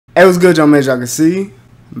Hey, what's good, y'all, man? Y'all can see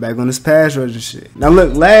I'm back on this pass rush and shit. Now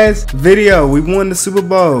look, last video we won the Super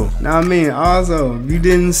Bowl. Now I mean, also, if you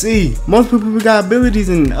didn't see, most people got abilities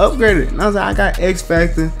and upgraded. And I was like, I got X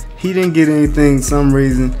Factor. He didn't get anything for some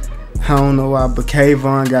reason. I don't know why, but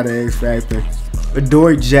Kayvon got an X Factor.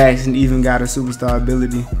 Adore Jackson even got a superstar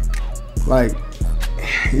ability. Like,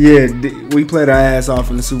 yeah, we played our ass off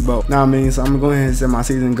in the Super Bowl. Now I mean, so I'm gonna go ahead and set my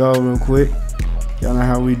season goal real quick. Y'all know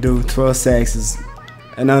how we do. 12 sacks is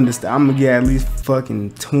an understand. I'm gonna get at least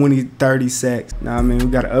fucking 20, 30 sacks. Now I mean, we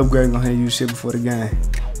gotta upgrade. Go ahead and use shit before the game.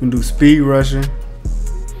 We can do speed rushing.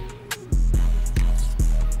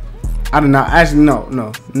 I do not actually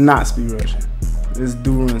no, not speed rushing. Let's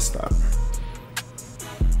do run stop.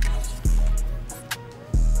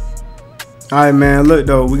 Alright, man, look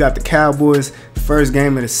though, we got the Cowboys first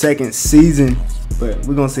game of the second season, but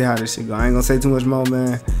we're gonna see how this shit go. I ain't gonna say too much more,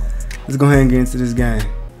 man. Let's go ahead and get into this game.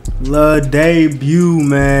 Love debut,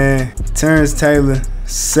 man. Terrence Taylor,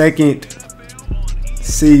 second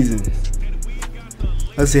season.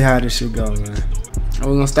 Let's see how this shit go, man.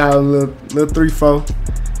 We're gonna start a little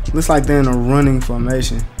 3-4. Looks like they're in a running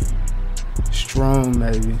formation. Strong,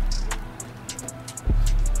 maybe.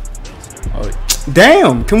 Oh,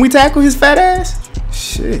 damn! Can we tackle his fat ass?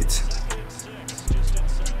 Shit.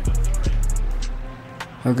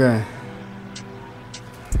 Okay.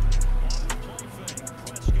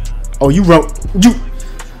 Oh, you wrote you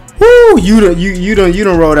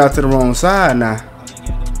done rolled out to the wrong side now.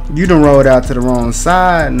 You done rolled out to the wrong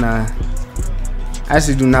side now. I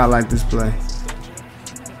actually do not like this play.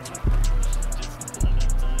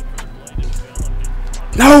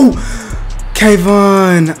 No,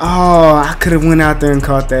 Kayvon. Oh, I could have went out there and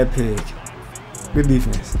caught that pig. Good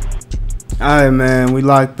defense. All right, man. We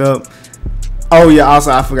locked up. Oh yeah. Also,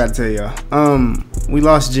 I forgot to tell y'all. We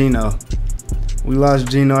lost Gino. We lost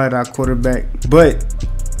Gino at our quarterback, but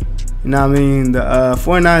you know what I mean. The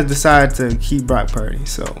 49ers decided to keep Brock Purdy,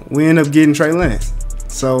 so we end up getting Trey Lance.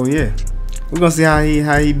 So yeah, we're gonna see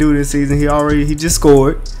how he do this season. He just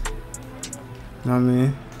scored. You know what I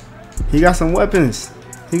mean? He got some weapons.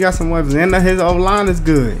 He got some weapons, and his O-line is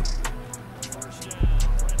good.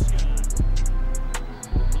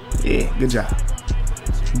 Yeah, good job.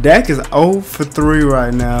 Dak is 0 for 3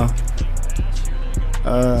 right now.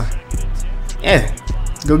 Yeah,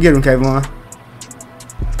 let's go get him, Kayvon.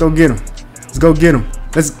 Let's go get him. Let's go get him.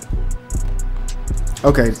 Let's.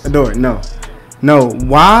 Okay, Adore it. No.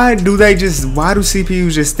 Why do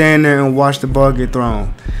CPUs just stand there and watch the ball get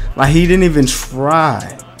thrown? Like, he didn't even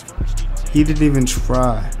try. He didn't even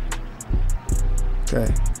try.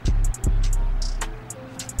 Okay.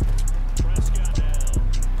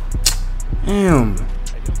 Damn.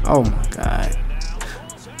 Oh my God.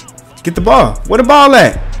 Get the ball. Where the ball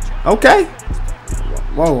at? Okay.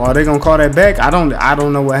 Whoa, are they gonna call that back? I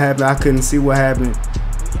don't know what happened. I couldn't see what happened.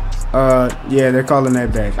 Yeah, they're calling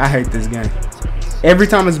that back. I hate this game. Every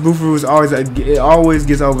time it's Booth rules, it always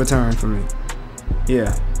gets overturned for me.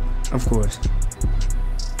 Yeah, of course.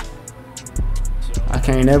 I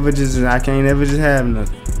can't ever just have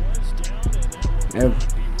nothing. Ever.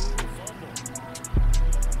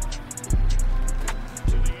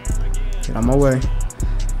 Get out my way.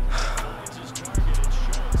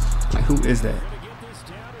 Like, who is that?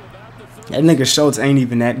 That nigga Schultz ain't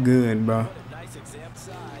even that good, bro.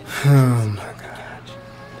 Oh my God.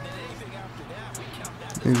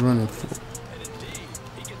 He's running.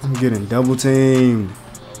 I'm getting double teamed.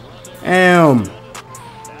 Damn.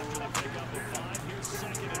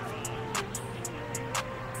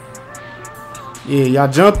 Yeah, y'all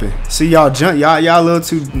jumping. See, y'all jump. Y'all a little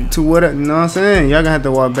too what? You know what I'm saying? Y'all gonna have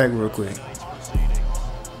to walk back real quick.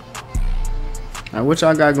 Alright, what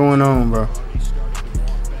y'all got going on, bro?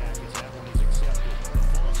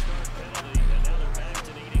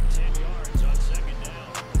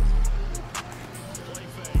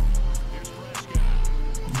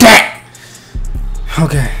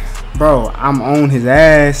 Okay, bro, I'm on his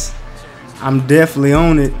ass. I'm definitely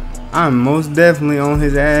on it. I'm most definitely on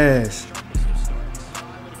his ass.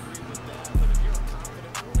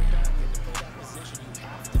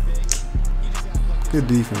 Good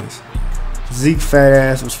defense. Zeke fat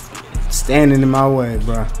ass was standing in my way,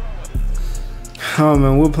 bro. Oh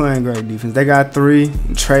man, we're playing great defense. They got 3.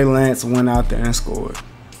 Trey Lance went out there and scored.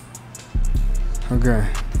 Okay.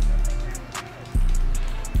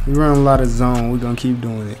 We run a lot of zone. We're gonna keep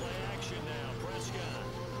doing it.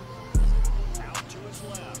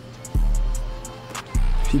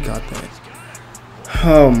 He caught that.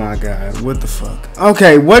 Oh my God, what the fuck?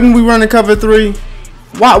 Okay, wasn't we running cover 3?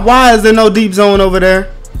 Why is there no deep zone over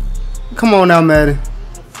there? Come on now, Madden.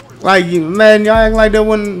 Like, man, y'all act like that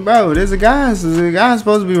one, bro. There's a guy supposed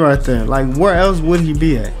to be right there. Like, where else would he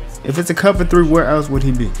be at? If it's a cover 3, where else would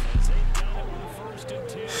he be?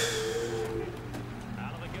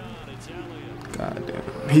 God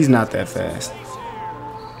damn, he's not that fast.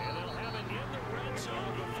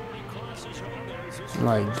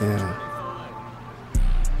 Like, damn.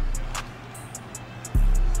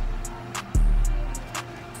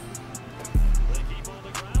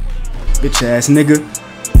 Bitch ass nigga.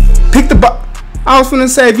 Pick the ball. I was finna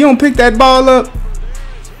say, if you don't pick that ball up,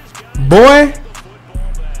 boy.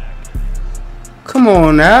 Come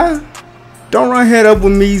on now. Don't run head up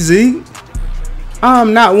with me, Zeke.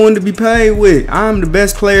 I'm not one to be played with. I'm the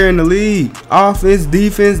best player in the league. Offense,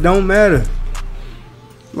 defense, don't matter.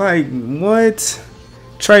 Like, what?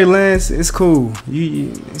 Trey Lance, it's cool.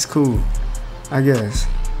 It's cool, I guess.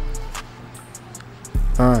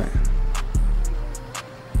 All right.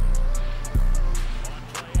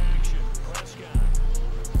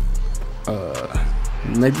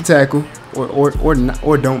 Make the tackle,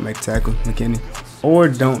 or don't make the tackle, McKinney, or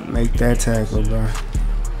don't make that tackle, bro.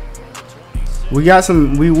 We got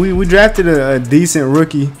some. We drafted a decent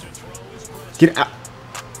rookie. Get out.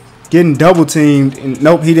 Getting double teamed, and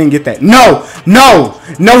nope, he didn't get that. No,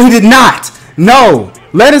 he did not. No,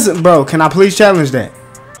 let us, bro. Can I please challenge that,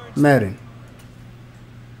 Madden?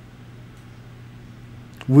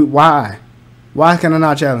 Why can I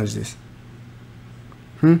not challenge this?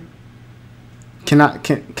 Can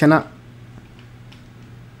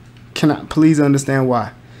I please understand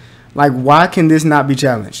why? Like, why can this not be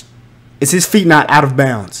challenged? Is his feet not out of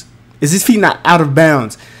bounds? Is his feet not out of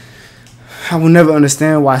bounds? I will never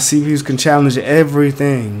understand why CPUs can challenge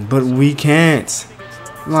everything, but we can't.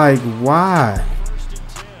 Like, why?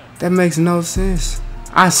 That makes no sense.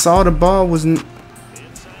 I saw the ball was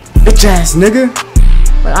bitch ass nigga.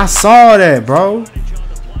 Like, I saw that, bro.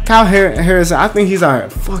 Kyle Harrison, I think he's a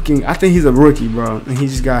rookie, bro, and he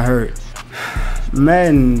just got hurt.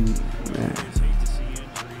 Man.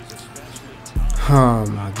 Oh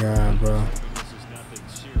my god, bro.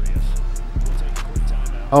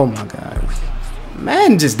 Oh my god.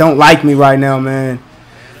 Man, just don't like me right now, man.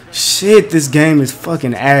 Shit, this game is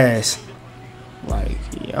fucking ass. Like,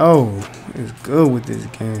 yo, it's good with this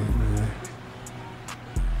game, man.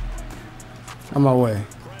 On my way.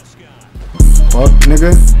 Fuck,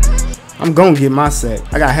 nigga. I'm gonna get my sack.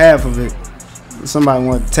 I got half of it. Somebody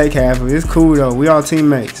want to take half of it. It's cool though. We all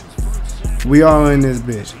teammates. We all in this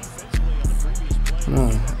bitch. Come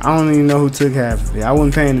on. I don't even know who took half of it. I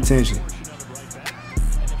wasn't paying attention.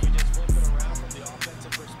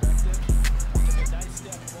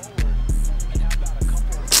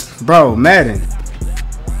 Bro, Madden.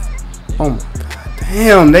 Oh my god.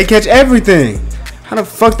 Damn, they catch everything. How the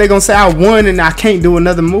fuck they gonna say I won and I can't do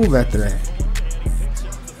another move after that?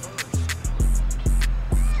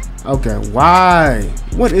 Okay, why?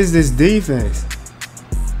 What is this defense?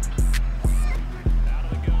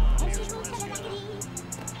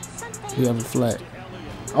 You have a flag.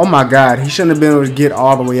 Oh my god, he shouldn't have been able to get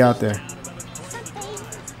all the way out there.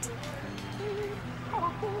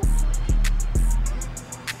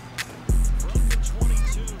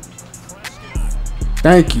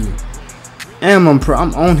 Thank you. And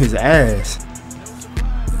I'm on his ass.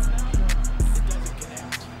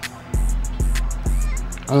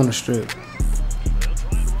 I want to strip.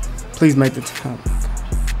 Please make the time.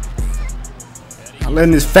 I'm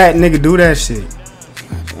letting this fat nigga do that shit.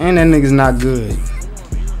 And that nigga's not good.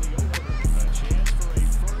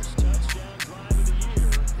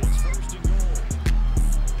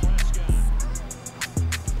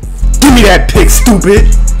 Give me that pick, stupid.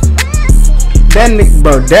 That nigga,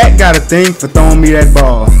 bro, Dak got a thing for throwing me that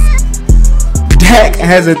ball. Dak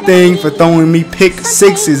has a thing for throwing me pick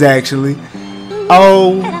sixes, actually.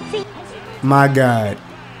 Oh my god.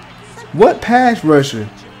 What pass rusher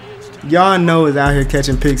y'all know is out here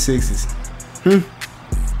catching pick sixes?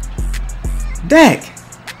 Dak,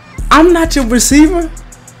 I'm not your receiver.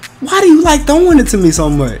 Why do you like throwing it to me so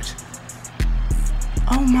much?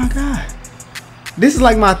 Oh my god. This is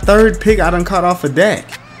like my third pick I done caught off of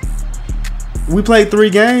Dak. We played 3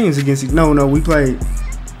 games against you. No, we played.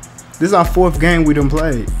 This is our 4th game we done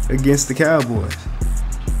played against the Cowboys.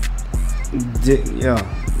 Yo.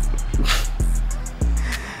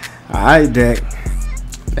 Alright, Dak.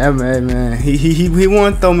 That man, he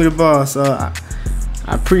wanted to throw me the ball, so I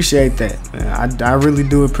appreciate that, man. I really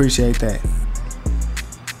do appreciate that.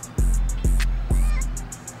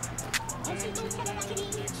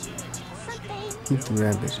 He threw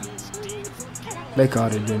that bitch. They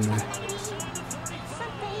caught it, didn't they?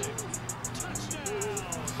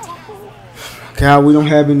 God, we don't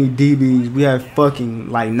have any DBs. We have fucking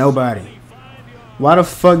like nobody. Why the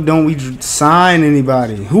fuck don't we sign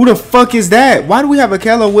anybody? Who the fuck is that? Why do we have a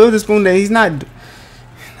Kello Witherspoon that he's not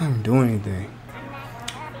doing anything?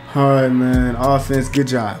 Alright, man. Offense, good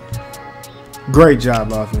job. Great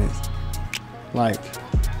job, offense. Like,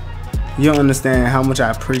 you don't understand how much I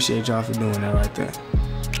appreciate y'all for doing that right there.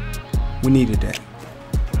 We needed that.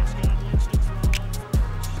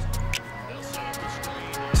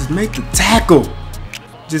 Just make the tackle.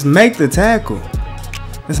 Just make the tackle.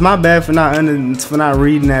 It's my bad for not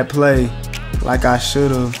reading that play like I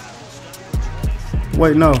should have.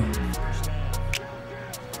 Wait, no.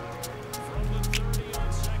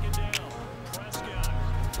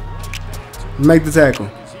 Make the tackle.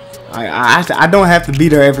 I don't have to be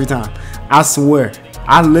there every time. I swear.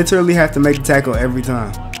 I literally have to make the tackle every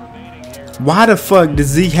time. Why the fuck does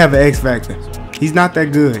Zeke have an X factor? He's not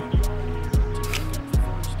that good.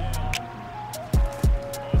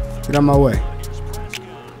 Get out my way.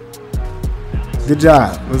 Good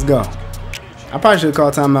job. Let's go. I probably should have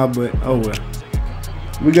called timeout, but oh well.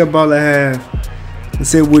 We got ball at half. Let's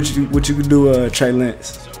see what you could do, Trey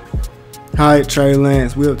Lance. Alright, Trey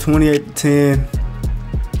Lance. We're up 28-10.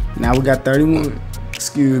 Now we got 31.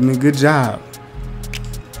 Excuse me. Good job.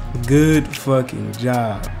 Good fucking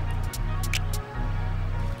job.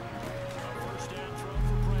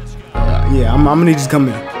 Yeah, I'm gonna need you to come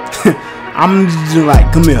here. I'm gonna need you to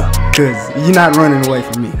like come here, cause you're not running away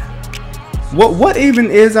from me. What even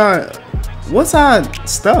is what's our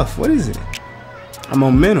stuff? What is it? Our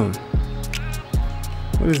momentum.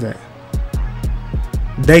 What is that?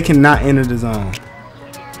 They cannot enter the zone.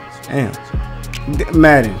 Damn.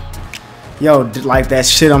 Madden. Yo, like that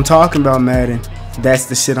shit I'm talking about, Madden. That's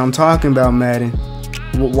the shit I'm talking about, Madden.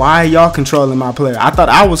 Why are y'all controlling my player? I thought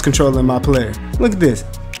I was controlling my player. Look at this.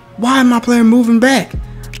 Why is my player moving back?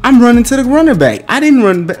 I'm running to the running back. I didn't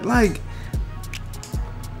run back. Like,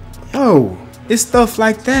 yo, it's stuff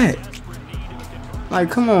like that. Like,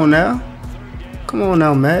 come on now. Come on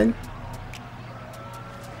now, man.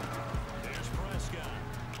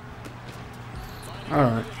 All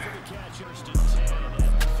right.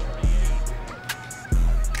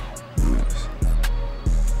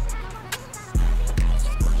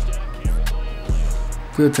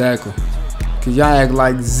 Good tackle. Cause y'all act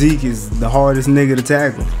like Zeke is the hardest nigga to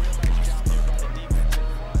tackle.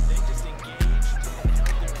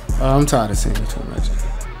 I'm tired of seeing it too much.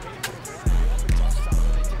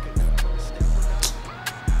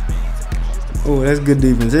 Oh, that's good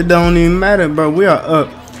defense. It don't even matter, bro. We are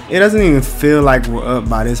up. It doesn't even feel like we're up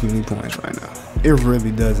by this many points right now. It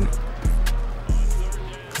really doesn't.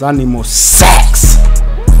 Cause I need more sacks.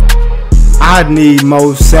 I need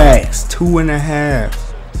more sacks. 2.5.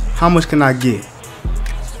 How much can I get?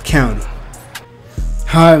 Count them.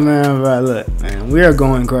 Alright, man, bro. Look, man, we are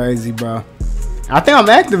going crazy, bro. I think I'm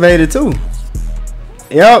activated too.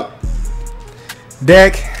 Yep.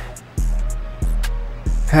 Deck.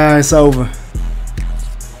 It's over.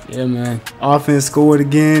 Yeah, man. Offense scored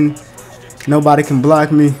again. Nobody can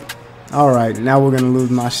block me. Alright, now we're gonna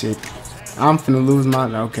lose my shit. I'm finna lose my.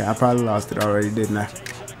 Okay, I probably lost it already, didn't I?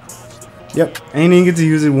 Yep. Ain't even get to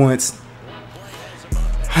use it once.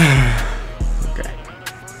 Okay.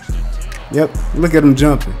 Yep. Look at him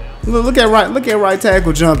jumping. Look at right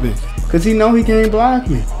tackle jumping. Cause he know he can't block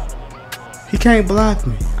me. He can't block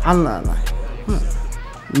me. I'm not like,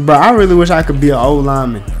 bro. I really wish I could be an old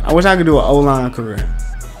lineman. I wish I could do an O-line career.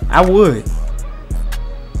 I would.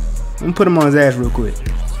 Let me put him on his ass real quick.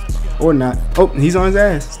 Or not. Oh, he's on his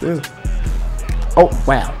ass still. Oh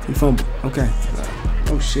wow, he fumbled. Okay.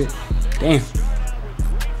 Oh shit. Damn.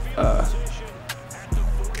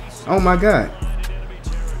 Oh my god.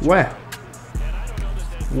 Wow.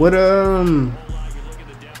 What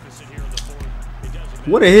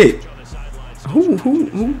a hit.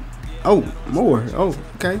 Who? Oh, more. Oh,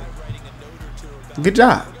 okay. Good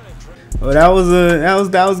job. Well, that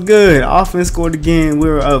was good. Offense scored again. We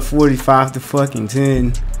were up 45 to fucking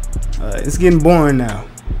 10. It's getting boring now.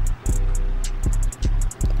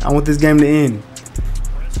 I want this game to end.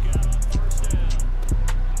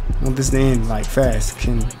 I want this to end like fast.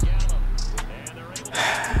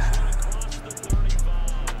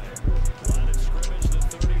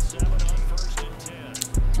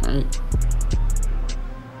 Alright.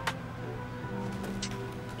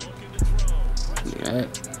 Yeah.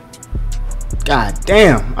 God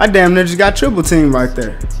damn. I damn near just got triple team right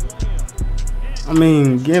there. I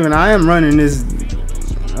mean, given I am running this,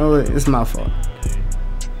 oh, it's my fault.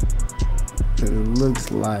 It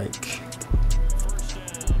looks like.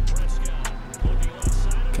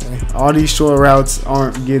 Okay. All these short routes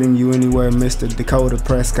aren't getting you anywhere, Mr. Dakota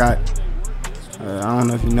Prescott. I don't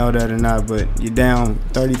know if you know that or not, but you're down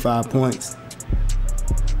 35 points.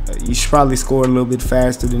 You should probably score a little bit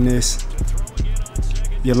faster than this.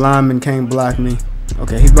 Your lineman can't block me.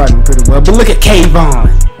 Okay, he's blocking me pretty well. But look at Kayvon.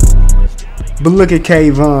 But look at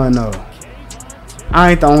Kayvon, though.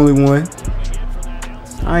 I ain't the only one.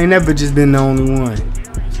 I ain't never just been the only one.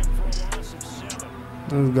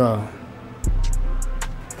 Let's go.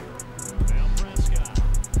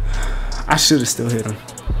 I should have still hit him.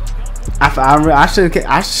 I should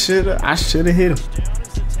have hit him.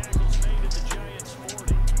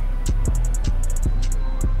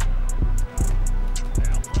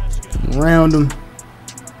 Round him.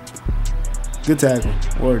 Good tackle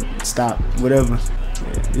or stop, whatever.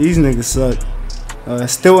 Yeah, these niggas suck.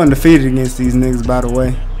 Still undefeated against these niggas, by the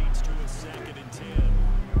way.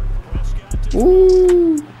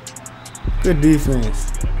 Ooh, good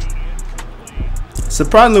defense.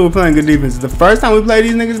 Surprisingly, we're playing good defense. The first time we played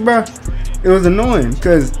these niggas, bro, it was annoying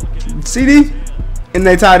because CD and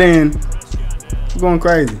they tight end going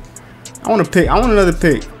crazy. I want to pick. I want another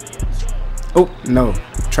pick. Oh no,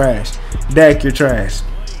 trash. Dak, you're trash.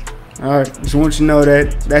 All right, just want you to know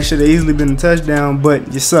that should have easily been a touchdown,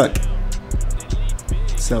 but you suck.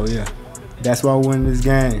 So yeah, that's why I won this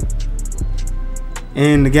game.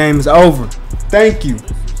 And the game is over. Thank you.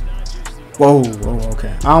 Whoa,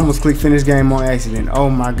 okay. I almost clicked finish game on accident. Oh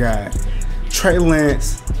my God. Trey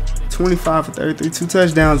Lance, 25 for 33, 2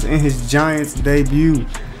 touchdowns in his Giants debut.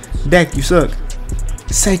 Dak, you suck.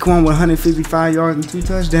 Saquon with 155 yards and 2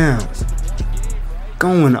 touchdowns.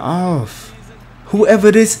 Going off.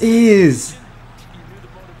 Whoever this is.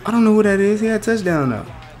 I don't know who that is. He had a touchdown though.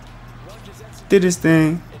 Did his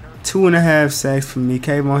thing. 2.5 sacks for me.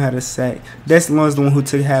 Kayvon had a sack. Destin was the one who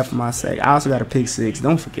took half of my sack. I also got a pick 6.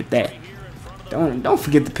 Don't forget that. Don't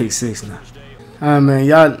forget the pick 6 now. Alright, man.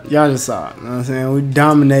 Y'all just saw it. You know what I'm saying? We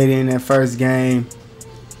dominated in that first game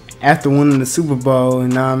after winning the Super Bowl. You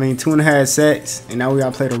know what I mean? 2.5 sacks. And now we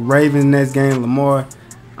got to play the Ravens next game. Lamar.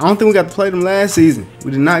 I don't think we got to play them last season.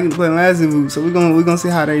 We did not get to play them last season. So we're gonna see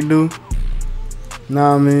how they do. You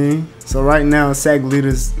know what I mean? So right now, sack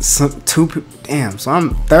leaders, 2 people. Damn, so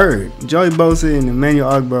I'm 3rd. Joey Bosa and Emmanuel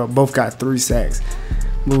Ogbah both got 3 sacks.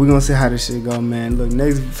 But we're going to see how this shit go, man. Look,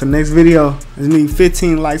 for the next video, let's need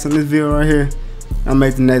 15 likes on this video right here. I'll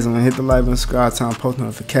make the next one. Hit the like button, subscribe, turn on post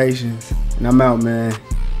notifications. And I'm out, man.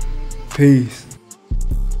 Peace.